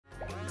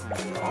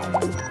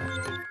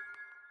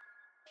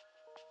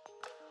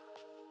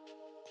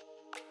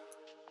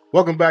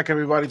Welcome back,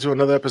 everybody, to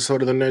another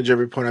episode of the Nerd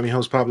Report. I'm your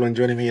host, Pablo, and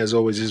joining me, as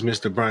always, is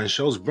Mr. Brian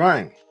Shows.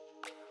 Brian,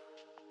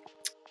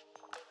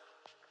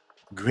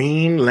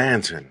 Green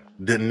Lantern.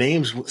 The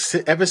names,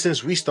 ever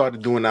since we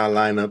started doing our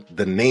lineup,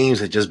 the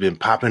names have just been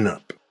popping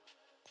up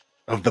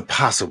of the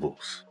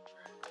possibles.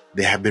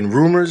 There have been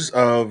rumors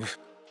of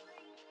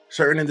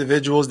certain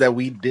individuals that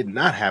we did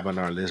not have on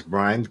our list,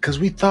 Brian, because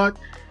we thought,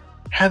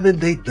 haven't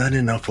they done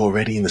enough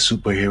already in the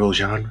superhero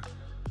genre?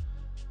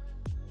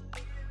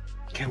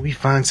 Can we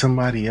find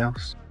somebody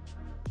else?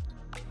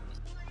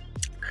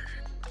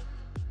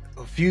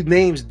 A few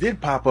names did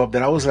pop up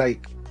that I was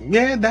like,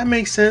 yeah, that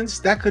makes sense.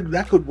 That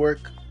could work.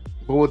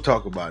 But we'll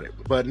talk about it.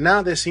 But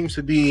now there seems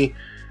to be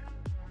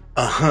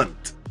a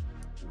hunt,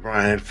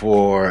 Brian,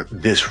 for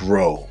this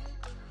role.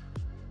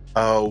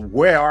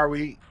 Where are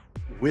we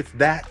with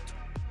that?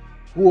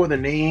 Who are the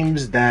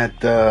names that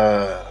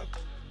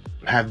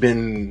have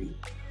been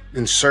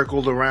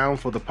encircled around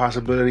for the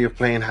possibility of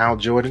playing Hal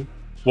Jordan?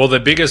 Well, the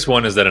biggest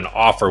one is that an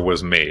offer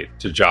was made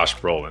to Josh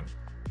Brolin,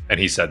 and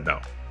he said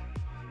no.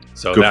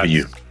 So good for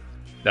you.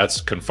 That's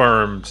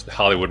confirmed. The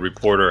Hollywood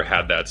Reporter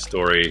had that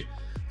story.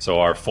 So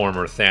our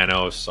former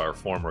Thanos, our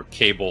former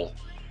Cable,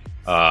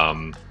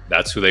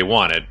 that's who they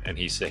wanted, and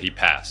he said he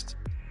passed.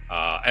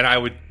 And I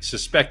would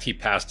suspect he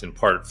passed in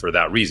part for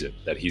that reason,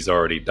 that he's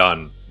already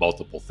done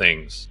multiple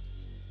things,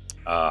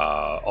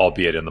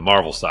 albeit in the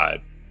Marvel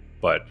side,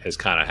 but has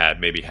kind of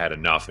had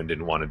enough and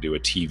didn't want to do a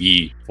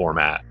TV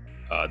format.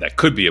 That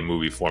could be a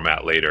movie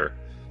format later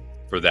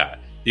for that.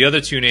 The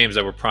other two names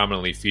that were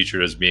prominently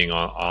featured as being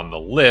on the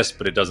list,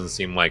 but it doesn't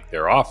seem like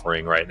they're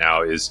offering right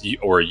now, is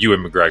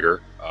Ewan McGregor,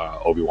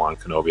 Obi-Wan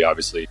Kenobi,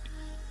 obviously,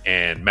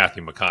 and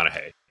Matthew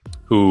McConaughey,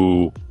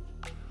 who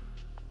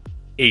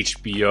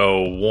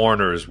HBO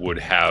Warners would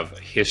have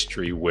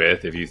history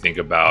with. If you think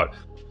about,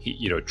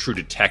 True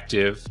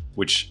Detective,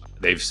 which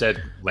they've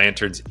said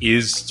Lanterns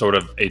is sort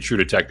of a True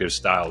Detective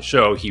style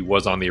show. He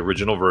was on the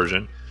original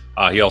version.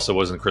 He also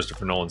was in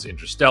Christopher Nolan's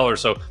Interstellar.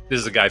 So this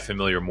is a guy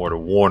familiar more to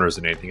Warner's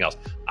than anything else.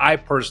 I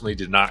personally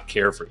did not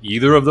care for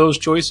either of those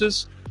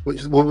choices.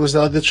 What was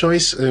the other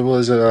choice? It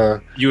was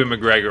Ewan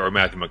McGregor or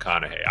Matthew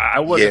McConaughey. I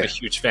wasn't a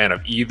huge fan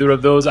of either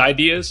of those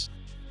ideas.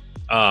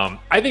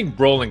 I think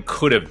Brolin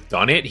could have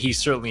done it. He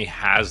certainly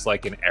has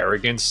like an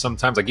arrogance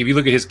sometimes. Like if you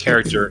look at his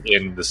character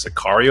in the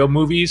Sicario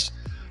movies,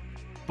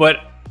 but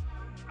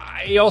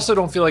I also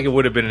don't feel like it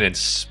would have been an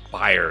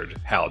inspired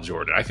Hal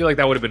Jordan. I feel like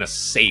that would have been a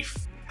safe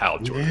Hal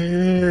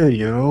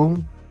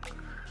Jordan.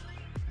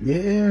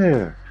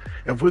 Yeah.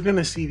 If we're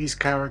gonna see these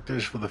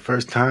characters for the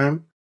first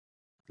time,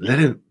 let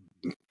it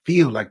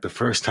feel like the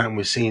first time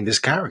we're seeing these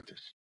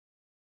characters.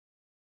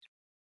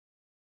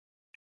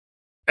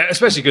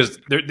 Especially because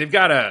they've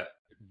got to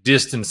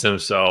distance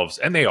themselves,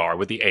 and they are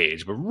with the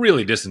age, but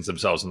really distance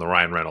themselves from the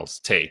Ryan Reynolds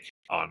take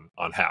on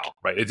Hal.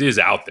 Right? It is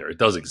out there. It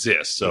does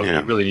exist. So you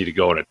really need to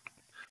go in a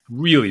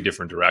really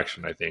different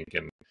direction, I think.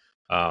 And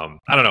I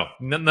don't know.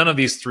 None of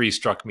these three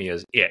struck me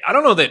as it. I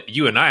don't know that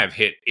you and I have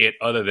hit it,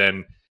 other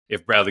than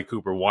if Bradley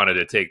Cooper wanted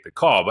to take the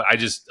call. But I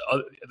just,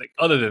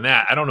 other than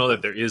that, I don't know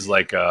that there is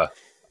like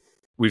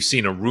we've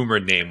seen a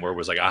rumored name where it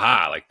was like,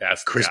 aha, like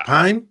that's Chris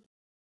Pine.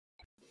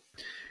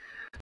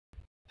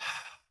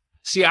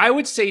 See, I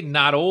would say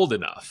not old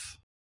enough.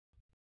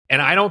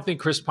 And I don't think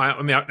Chris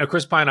Pine, now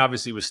Chris Pine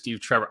obviously was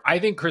Steve Trevor. I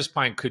think Chris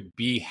Pine could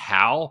be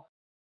Hal,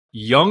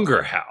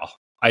 younger Hal.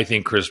 I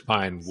think Chris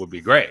Pine would be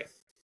great.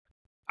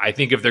 I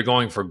think if they're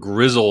going for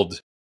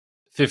grizzled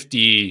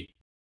 50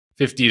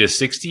 to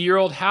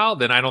 60-year-old Hal,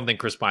 then I don't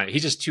think Chris Pine,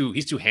 he's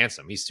too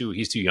handsome. He's too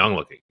young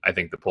looking, I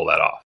think, to pull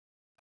that off.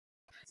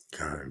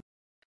 God.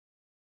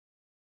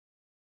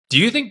 Do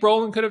you think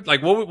Brolin could have,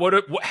 like,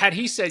 what had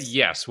he said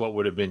yes, what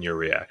would have been your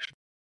reaction?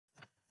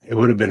 It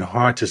would have been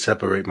hard to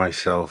separate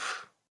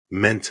myself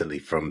mentally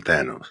from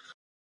Thanos.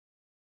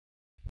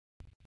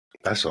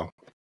 That's all.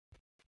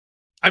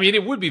 I mean,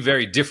 it would be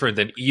very different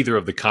than either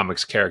of the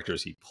comics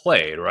characters he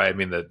played, right? I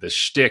mean, the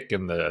shtick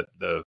and the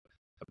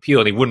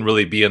appeal, and he wouldn't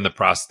really be in the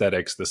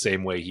prosthetics the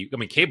same way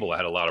Cable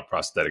had a lot of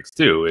prosthetics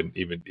too, and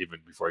even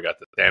before he got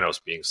to Thanos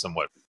being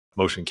somewhat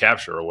motion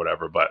capture or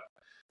whatever. But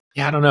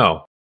yeah, I don't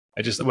know.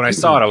 When I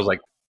saw it, I was like,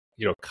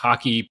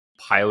 cocky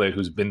pilot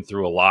who's been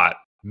through a lot,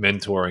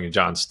 mentoring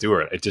Jon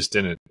Stewart. It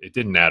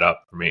didn't add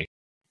up for me.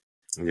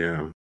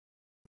 Yeah.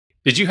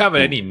 Did you have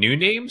any new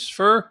names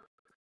for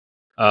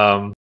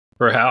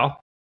Hal?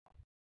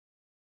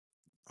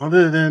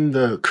 Other than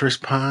the Chris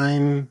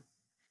Pine,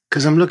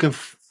 because I'm looking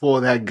for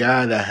that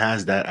guy that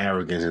has that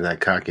arrogance and that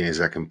cockiness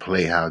that can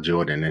play Hal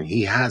Jordan, and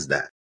he has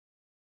that.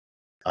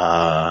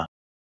 And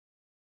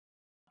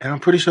I'm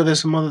pretty sure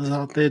there's some others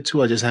out there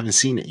too. I just haven't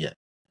seen it yet.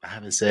 I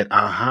haven't said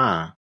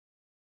aha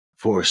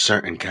for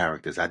certain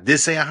characters. I did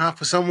say aha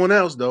for someone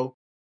else though.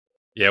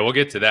 Yeah, we'll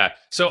get to that.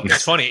 So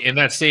it's funny in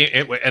that same,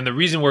 and the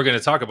reason we're going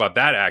to talk about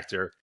that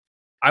actor,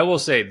 I will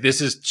say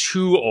this is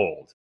too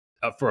old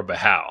for a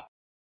Hal.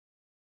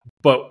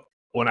 But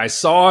when I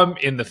saw him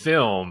in the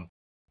film,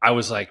 I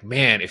was like,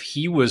 man, if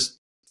he was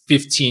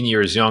 15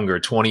 years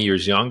younger, 20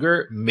 years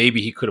younger, maybe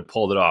he could have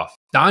pulled it off.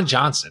 Don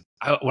Johnson,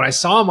 when I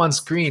saw him on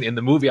screen in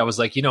the movie, I was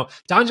like,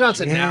 Don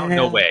Johnson now,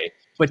 no way.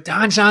 But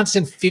Don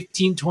Johnson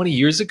 15, 20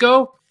 years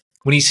ago,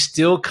 when he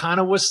still kind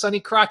of was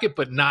Sonny Crockett,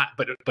 but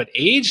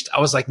aged,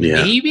 I was like,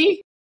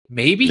 maybe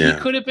he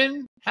could have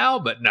been Hal.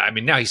 But no, I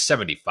mean, now he's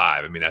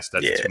 75. I mean, that's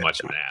too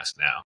much of an ask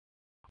now.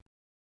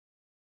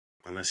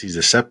 Unless he's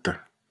a scepter.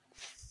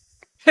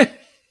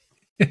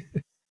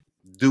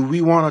 Do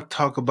we want to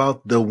talk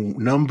about the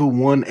number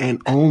one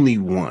and only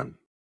one?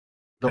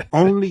 The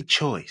only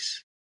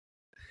choice?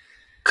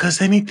 Because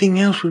anything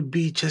else would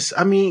be just,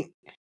 I mean,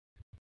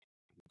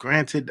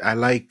 granted, I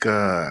like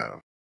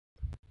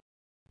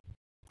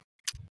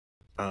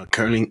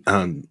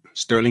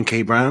Sterling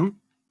K. Brown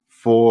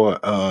for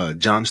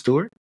Jon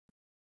Stewart.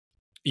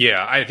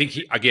 Yeah, I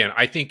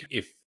think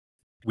if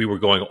we were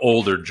going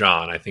older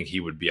John, I think he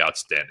would be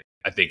outstanding.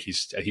 I think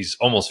he's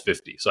almost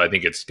 50, so I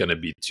think it's going to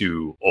be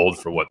too old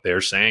for what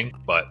they're saying.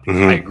 But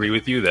I agree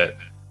with you that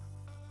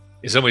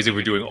in some ways, if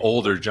we're doing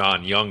older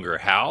John, younger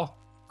Hal,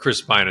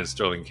 Chris Pine and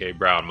Sterling K.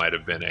 Brown might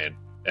have been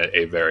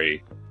a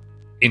very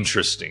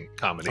interesting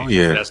combination. Oh,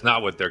 yeah. That's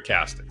not what they're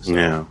casting. So.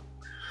 Yeah,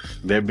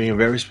 they're being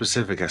very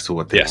specific as to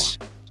what they want.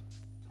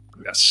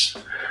 Yes.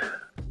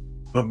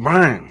 But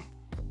Brian,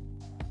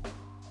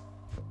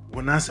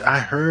 when I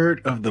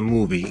heard of the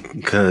movie,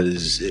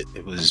 because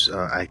it was,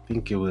 I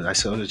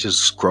saw it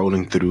just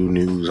scrolling through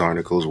news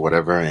articles,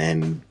 whatever,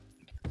 and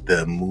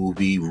the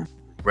movie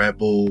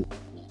Rebel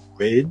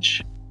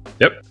Ridge,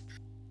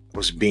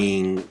 was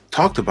being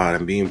talked about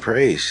and being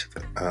praised,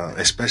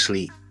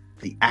 especially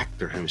the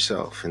actor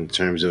himself in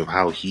terms of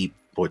how he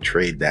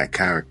portrayed that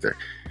character.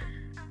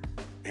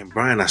 And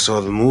Brian, I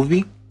saw the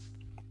movie,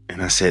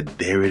 and I said,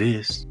 there it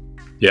is.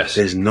 Yes.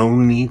 There's no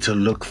need to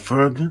look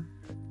further.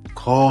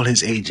 Call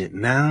his agent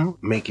now.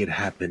 Make it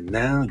happen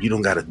now. You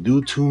don't got to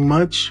do too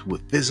much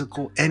with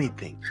physical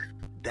anything.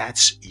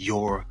 That's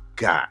your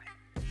guy.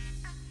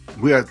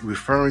 We are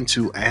referring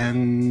to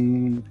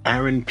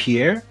Aaron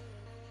Pierre.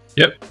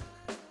 Yep.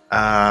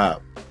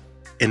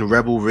 In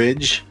Rebel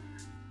Ridge.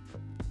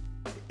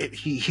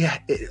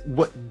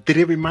 What did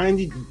it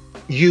remind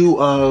you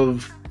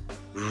of?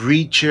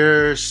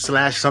 Reacher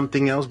 /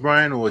 something else,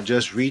 Brian, or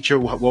just Reacher?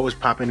 What was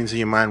popping into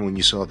your mind when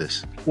you saw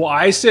this? Well,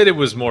 I said it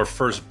was more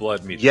First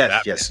Blood meets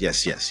Batman. Yes.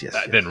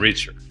 Than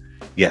Reacher.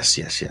 Yes.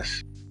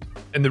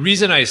 And the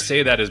reason I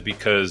say that is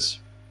because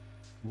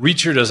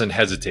Reacher doesn't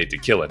hesitate to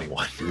kill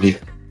anyone.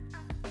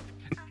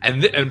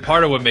 And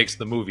part of what makes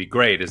the movie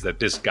great is that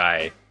this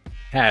guy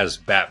has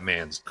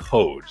Batman's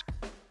code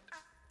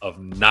of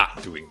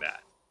not doing that.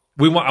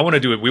 We want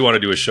to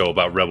do a show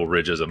about Rebel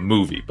Ridge as a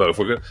movie, but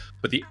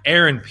the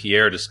Aaron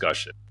Pierre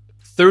discussion,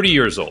 30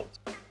 years old,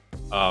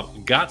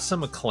 got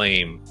some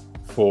acclaim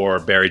for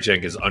Barry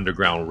Jenkins'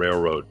 Underground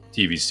Railroad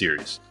TV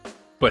series,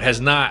 but has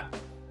not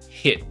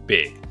hit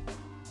big.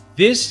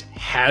 This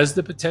has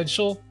the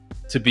potential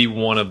to be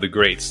one of the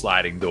great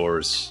sliding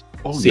doors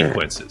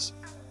sequences.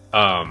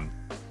 Yeah.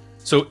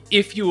 So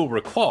if you will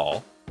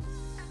recall,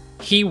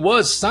 he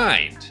was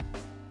signed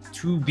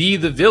to be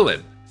the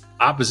villain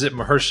opposite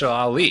Mahershala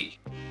Ali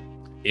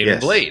in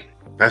Blade.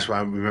 That's where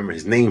I remember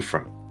his name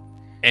from.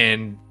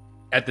 And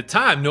at the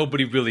time,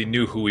 nobody really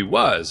knew who he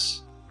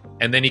was.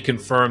 And then he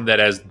confirmed that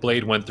as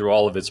Blade went through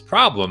all of its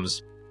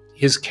problems,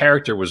 his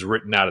character was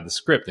written out of the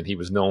script and he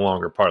was no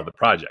longer part of the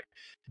project.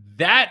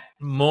 That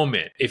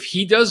moment, if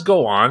he does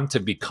go on to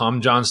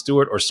become Jon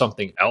Stewart or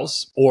something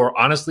else, or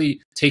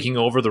honestly taking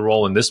over the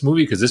role in this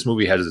movie, because this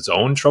movie has its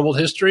own troubled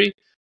history,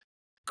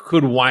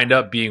 could wind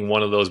up being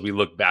one of those we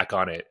look back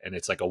on it and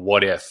it's like a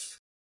what if.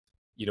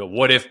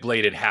 What if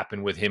Blade had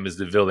happened with him as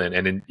the villain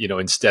and,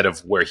 instead of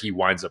where he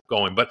winds up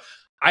going. But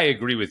I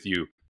agree with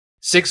you.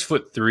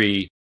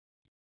 6'3",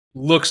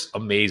 looks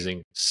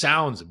amazing,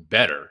 sounds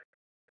better.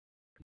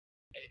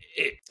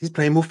 He's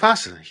playing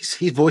Mufasa.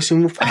 He's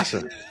voicing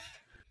Mufasa.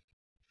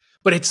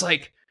 But it's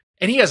like,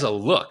 and he has a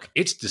look.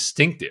 It's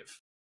distinctive.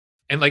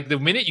 And like the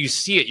minute you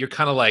see it, you're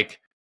kind of like,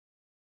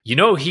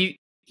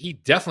 he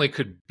definitely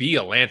could be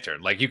a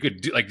Lantern. Like you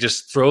could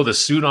just throw the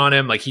suit on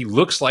him. Like he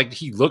looks like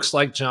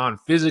John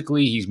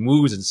physically. He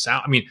moves and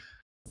sound. I mean,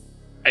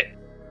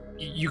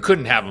 you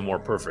couldn't have a more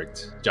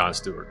perfect Jon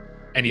Stewart.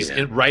 And he's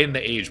right in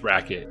the age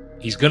bracket.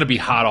 He's going to be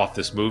hot off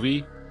this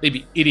movie. They'd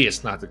be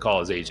idiots not to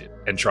call his agent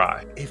and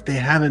try. If they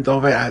haven't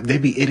already,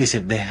 they'd be idiots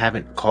if they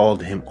haven't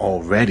called him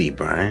already,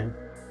 Brian.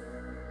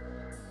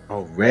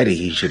 Already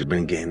he should have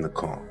been getting the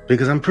call.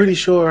 Because I'm pretty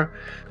sure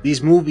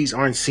these movies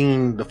aren't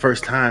seen the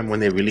first time when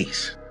they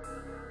release.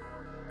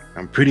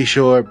 I'm pretty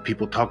sure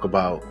people talk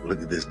about,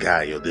 look at this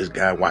guy,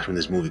 watch when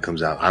this movie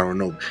comes out. I don't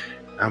know.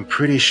 I'm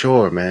pretty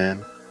sure,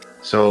 man.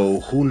 So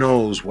who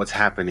knows what's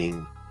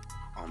happening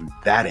on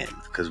that end?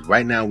 Because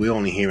right now we're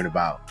only hearing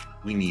about,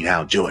 we need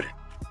Hal Jordan.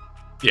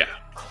 Yeah.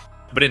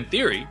 But in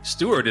theory,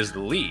 Stewart is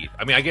the lead.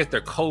 I mean, I guess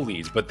they're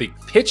co-leads, but the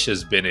pitch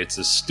has been it's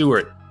a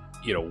Stewart,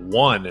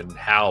 1 and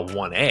Hal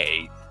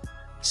 1A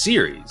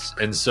series.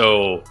 And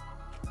so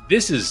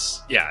this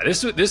is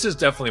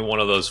definitely one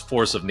of those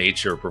force of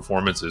nature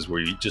performances where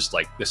you just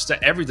like the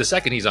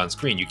second he's on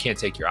screen, you can't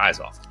take your eyes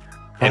off,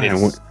 and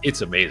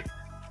it's amazing.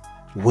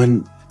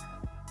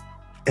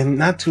 And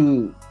not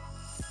to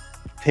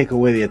take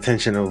away the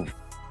attention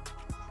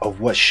of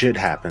what should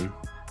happen,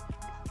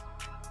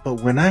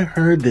 but when I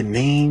heard the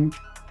name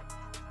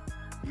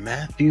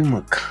Matthew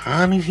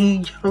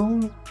McConaughey,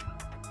 yo,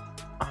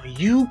 are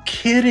you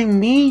kidding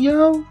me,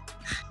 yo?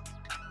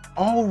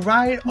 All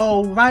right.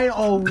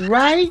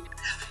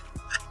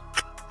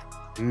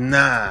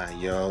 Nah,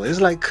 yo,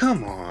 it's like,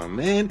 come on,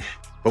 man.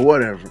 But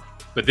whatever.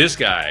 But this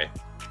guy,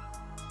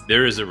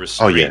 there is a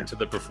restraint to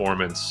the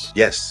performance.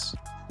 Yes.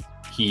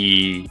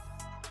 His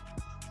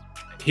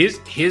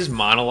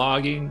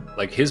monologuing,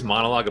 like his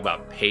monologue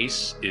about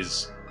pace,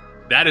 is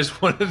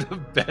one of the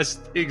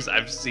best things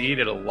I've seen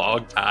in a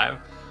long time.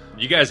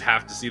 You guys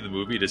have to see the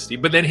movie to see.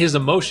 But then his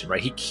emotion,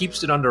 right? He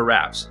keeps it under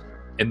wraps,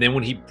 and then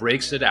when he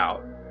breaks it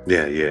out,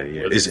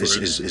 it's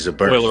a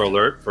burst. Spoiler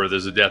alert for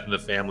there's a death in the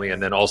family,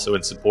 and then also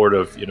in support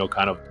of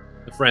kind of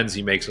the friends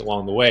he makes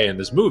along the way in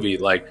this movie.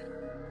 Like,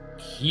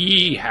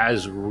 he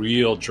has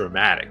real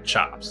dramatic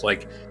chops.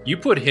 Like, you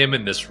put him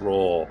in this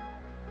role,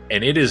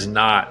 and it is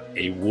not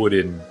a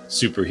wooden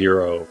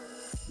superhero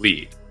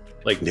lead.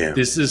 Like,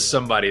 this is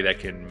somebody that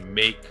can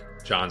make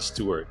Jon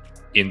Stewart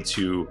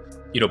into,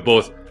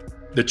 both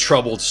the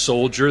troubled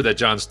soldier that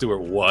Jon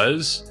Stewart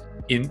was,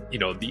 in,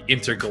 the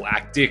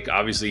intergalactic,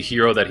 obviously,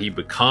 hero that he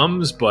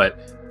becomes.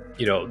 But,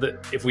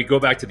 if we go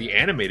back to the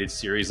animated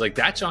series, like,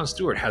 that Jon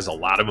Stewart has a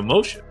lot of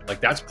emotion.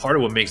 Like, that's part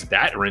of what makes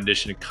that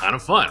rendition kind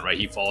of fun, right?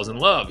 He falls in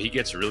love. He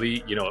gets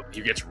really,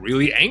 he gets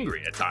really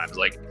angry at times.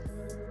 Like,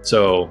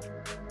 so...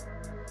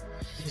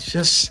 It's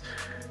just,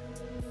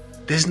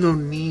 there's no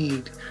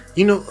need.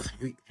 You know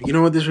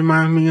what this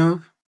reminds me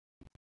of?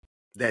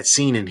 That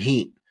scene in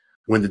Heat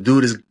when the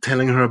dude is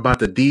telling her about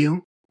the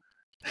deal.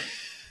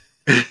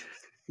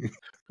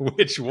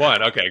 Which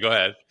one? Okay, go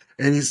ahead.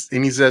 And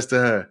he says to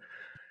her,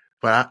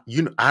 "But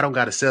I don't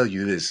got to sell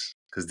you this,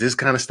 because this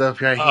kind of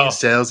stuff right here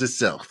sells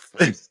itself."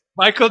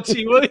 Michael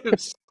T.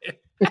 Williams.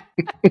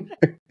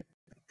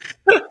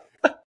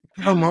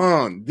 Come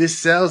on, this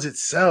sells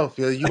itself.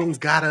 Yo. You don't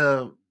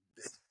gotta.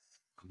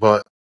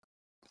 But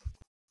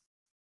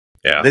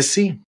let's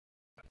see.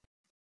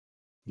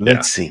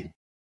 Let's see.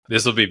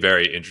 This will be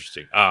very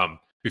interesting.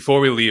 Before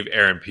we leave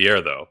Aaron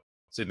Pierre, though,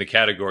 it's in the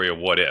category of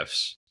what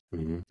ifs.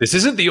 Mm-hmm. This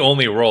isn't the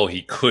only role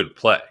he could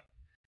play.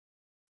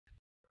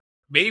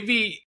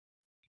 Maybe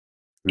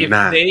if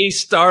they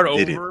start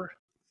over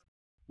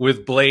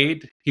with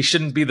Blade, he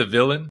shouldn't be the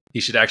villain. He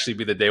should actually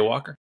be the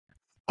Daywalker.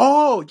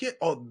 Oh, yeah.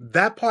 Oh,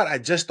 that part, I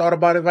just thought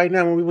about it right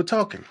now when we were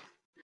talking.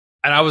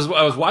 And I was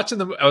watching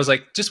them. I was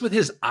like, just with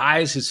his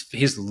eyes,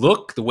 his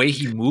look, the way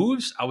he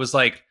moves. I was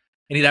like,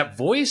 and that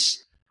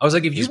voice. I was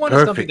like, if you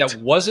wanted something that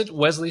wasn't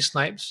Wesley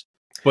Snipes,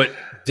 but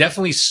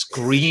definitely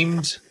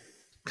screamed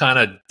kind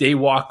of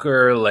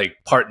Daywalker, like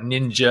part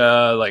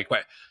ninja, like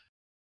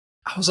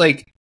I was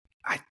like,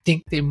 I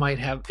think they might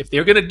have, if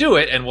they're gonna do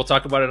it, and we'll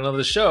talk about it on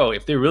another show.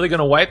 If they're really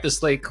gonna wipe the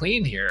slate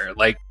clean here,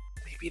 like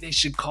maybe they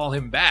should call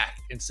him back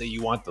and say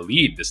you want the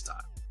lead this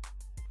time.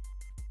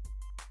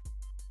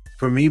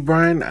 For me,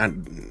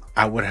 Brian,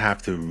 I would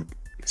have to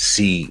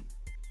see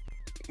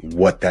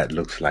what that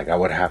looks like. I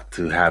would have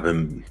to have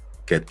him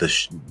get the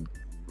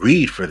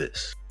read for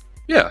this.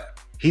 Yeah.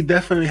 He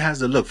definitely has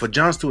the look. For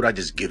Jon Stewart, I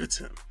just give it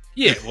to him.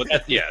 Yeah, well,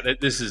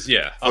 this is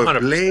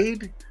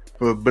 100%.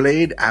 For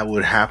Blade, I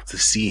would have to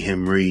see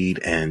him read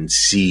and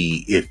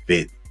see if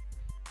it,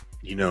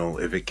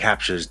 if it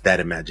captures that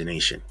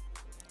imagination.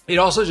 It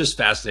also just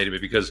fascinated me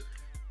because,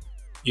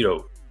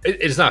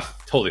 it's not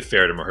totally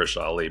fair to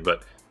Mahershala Ali,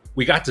 but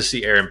we got to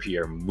see Aaron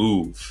Pierre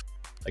move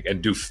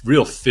and do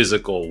real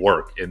physical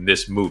work in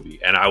this movie,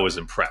 and I was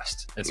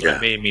impressed. And so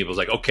it made me was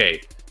like,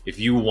 okay, if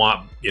you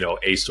want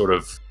a sort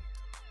of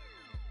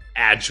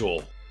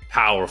agile,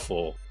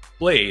 powerful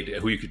Blade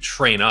who you could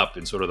train up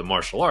in sort of the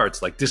martial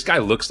arts, like this guy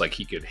looks like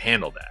he could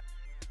handle that.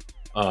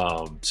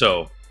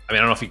 So I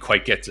don't know if he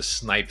quite gets to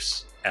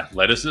Snipes'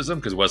 athleticism,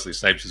 because Wesley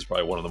Snipes is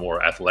probably one of the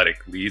more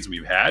athletic leads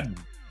we've had in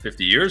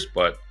 50 years,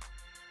 but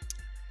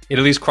it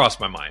at least crossed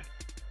my mind.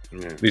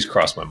 At least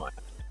crossed my mind.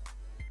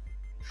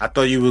 I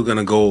thought you were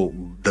gonna go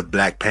the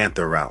Black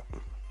Panther route.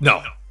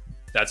 No,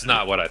 that's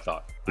not what I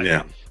thought.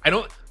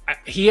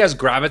 He has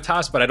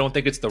gravitas, but I don't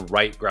think it's the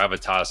right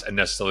gravitas and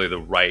necessarily the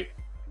right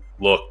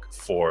look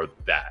for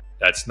that.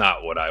 That's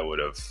not what I would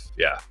have.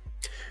 Yeah,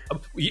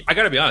 I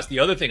got to be honest. The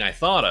other thing I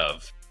thought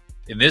of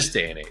in this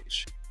day and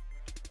age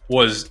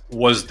was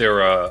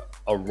there a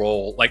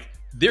role like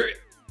there?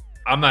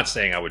 I'm not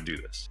saying I would do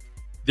this.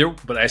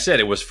 But I said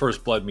it was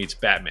First Blood meets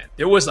Batman.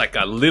 There was like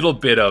a little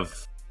bit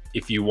of,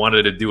 if you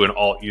wanted to do an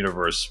alt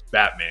universe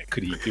Batman,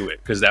 could he do it?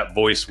 Because that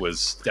voice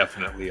was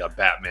definitely a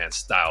Batman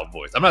style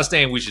voice. I'm not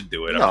saying we should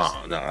do it.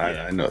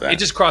 I know that. It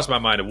just crossed my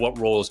mind of what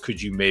roles could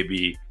you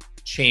maybe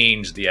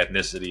change the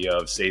ethnicity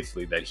of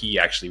safely that he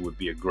actually would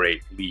be a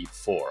great lead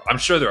for. I'm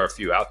sure there are a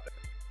few out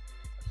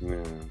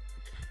there.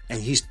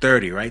 And he's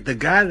 30, right? The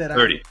guy that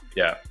 30,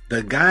 yeah.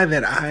 The guy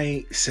that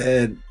I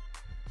said,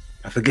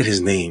 I forget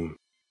his name.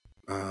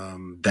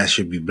 That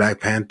should be Black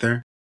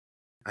Panther.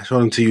 I showed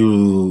him to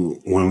you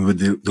when we were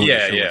doing the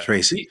show with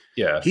Tracy.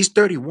 He's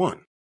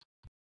 31.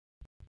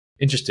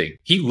 Interesting.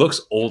 He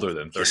looks older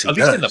than 30. Yes, At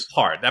least in the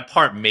part. That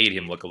part made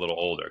him look a little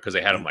older because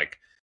they had him like,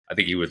 I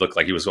think he would look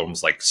like he was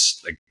almost like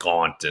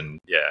gaunt and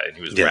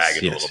he was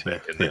ragged a little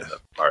bit in the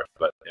part.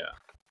 But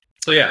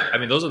so I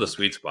mean, those are the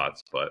sweet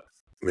spots. But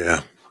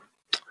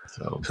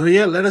so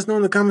yeah, let us know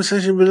in the comment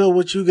section below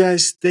what you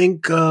guys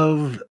think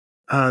of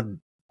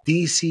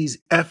DC's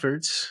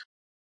efforts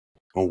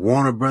or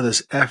Warner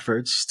Brothers'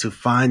 efforts to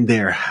find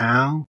their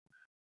Hal.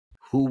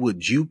 Who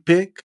would you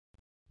pick?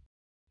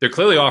 They're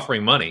clearly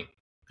offering money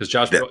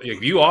because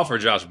if you offer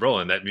Josh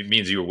Brolin, that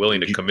means you were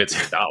willing to commit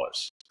some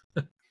dollars.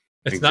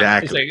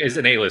 It's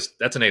an A-list.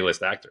 That's an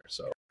A-list actor.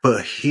 So,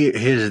 but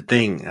here's the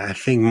thing. I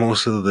think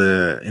most of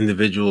the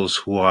individuals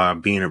who are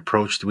being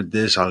approached with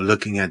this are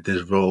looking at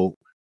this role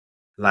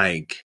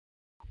like,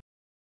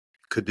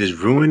 could this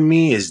ruin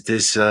me? Is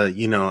this,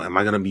 am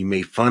I going to be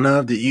made fun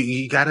of?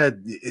 You gotta,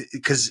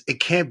 because it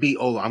can't be,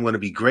 I'm going to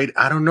be great.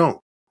 I don't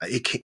know.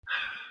 It can't.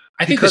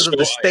 I think because of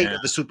the state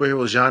of the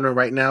superhero genre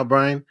right now,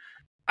 Brian.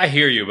 I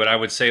hear you, but I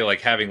would say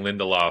like having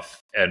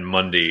Lindelof and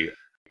Mundy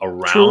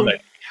around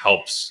that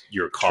helps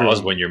your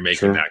cause when you're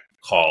making that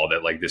call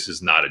that like this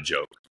is not a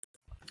joke.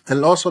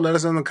 And also let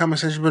us know in the comment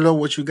section below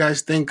what you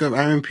guys think of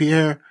Aaron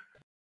Pierre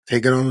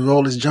taking on the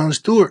role as Jon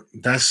Stewart.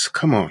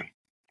 Come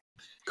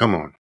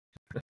on.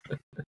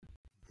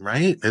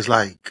 Right? It's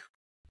like,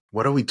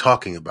 what are we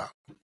talking about?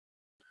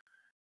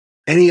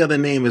 Any other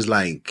name is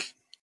like,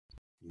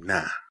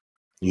 nah,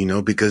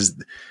 because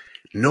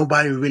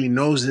nobody really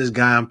knows this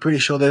guy. I'm pretty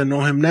sure they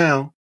know him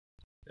now.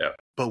 Yeah.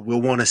 But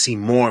we'll want to see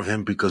more of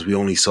him because we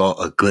only saw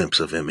a glimpse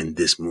of him in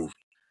this movie.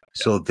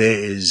 Yeah. So there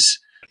is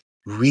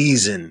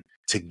reason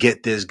to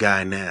get this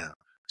guy now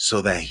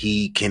so that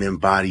he can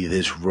embody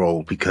this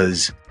role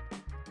because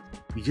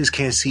we just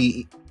can't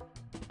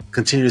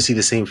continue to see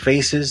the same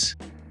faces.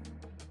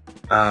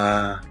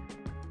 And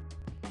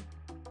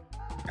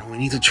we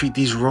need to treat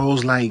these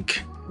roles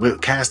like we're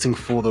casting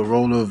for the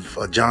role of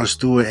Jon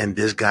Stewart, and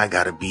this guy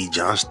got to be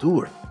Jon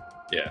Stewart.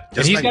 Yeah.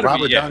 Just like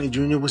Robert Downey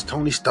Jr. was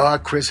Tony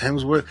Stark, Chris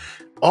Hemsworth,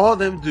 all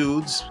them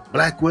dudes,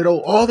 Black Widow,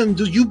 all them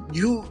dudes,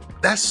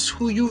 that's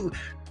who you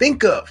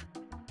think of.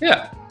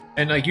 Yeah.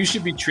 And like you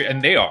should be treated,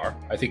 and they are.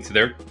 I think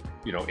they're,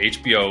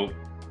 HBO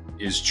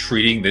is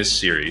treating this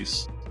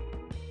series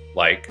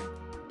like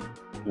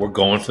we're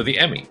going for the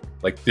Emmy.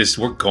 Like this,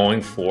 we're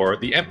going for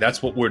the Emmy.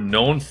 That's what we're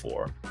known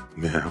for.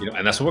 Yeah.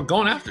 And that's what we're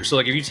going after. So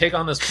like if you take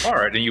on this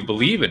part and you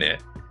believe in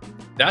it,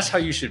 that's how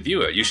you should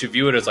view it. You should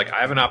view it as like,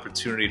 I have an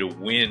opportunity to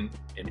win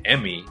an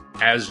Emmy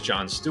as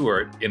Jon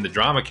Stewart in the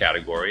drama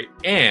category.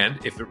 And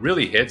if it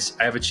really hits,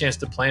 I have a chance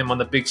to play him on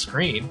the big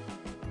screen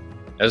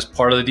as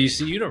part of the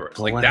DC universe.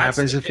 But like what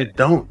happens if it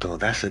don't, though?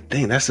 That's the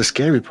thing. That's the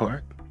scary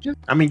part. Yeah.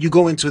 I mean, you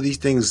go into these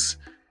things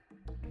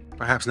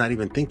perhaps not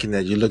even thinking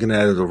that you're looking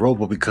at it as a role,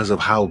 but because of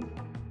how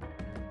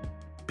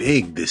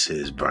big this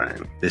is,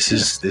 Brian. This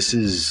is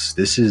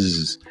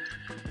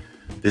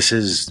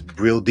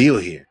real deal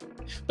here.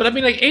 But I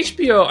mean, like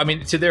HBO, I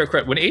mean, to their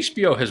credit, when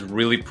HBO has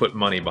really put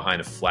money behind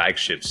a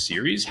flagship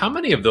series, how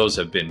many of those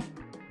have been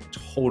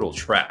total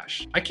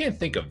trash? I can't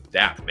think of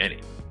that many.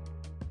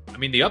 I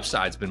mean, the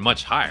upside's been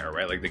much higher,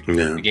 right? Like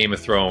the Game of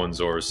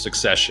Thrones or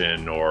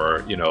Succession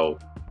or,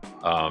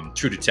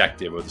 True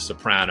Detective or The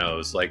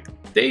Sopranos. Like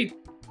they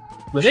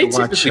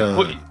typically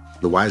put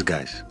The Wise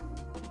Guys.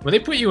 When they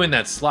put you in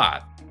that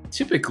slot,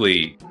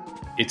 typically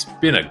it's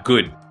been a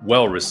good,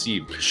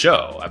 well-received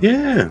show. I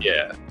mean,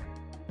 yeah.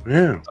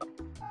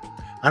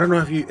 I don't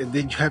know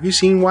if have you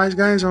seen Wise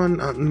Guys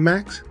on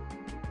Max?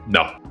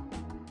 No.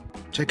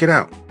 Check it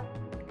out.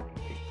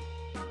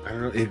 I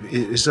don't know.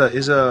 It's a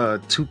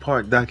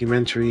 2-part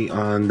documentary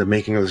on the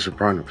making of The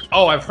Sopranos.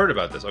 Oh, I've heard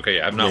about this.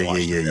 Okay, I've not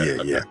watched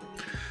it. Yeah.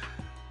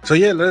 So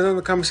let us know in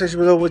the comment section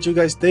below what you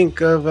guys think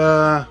of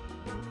the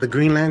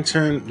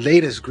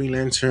latest Green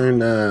Lantern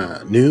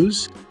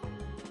news.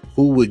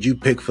 Who would you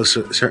pick for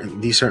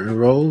certain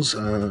roles?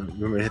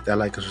 Remember to hit that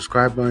like and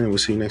subscribe button, and we'll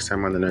see you next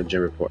time on the Nerd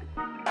Gen Report.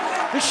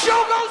 The show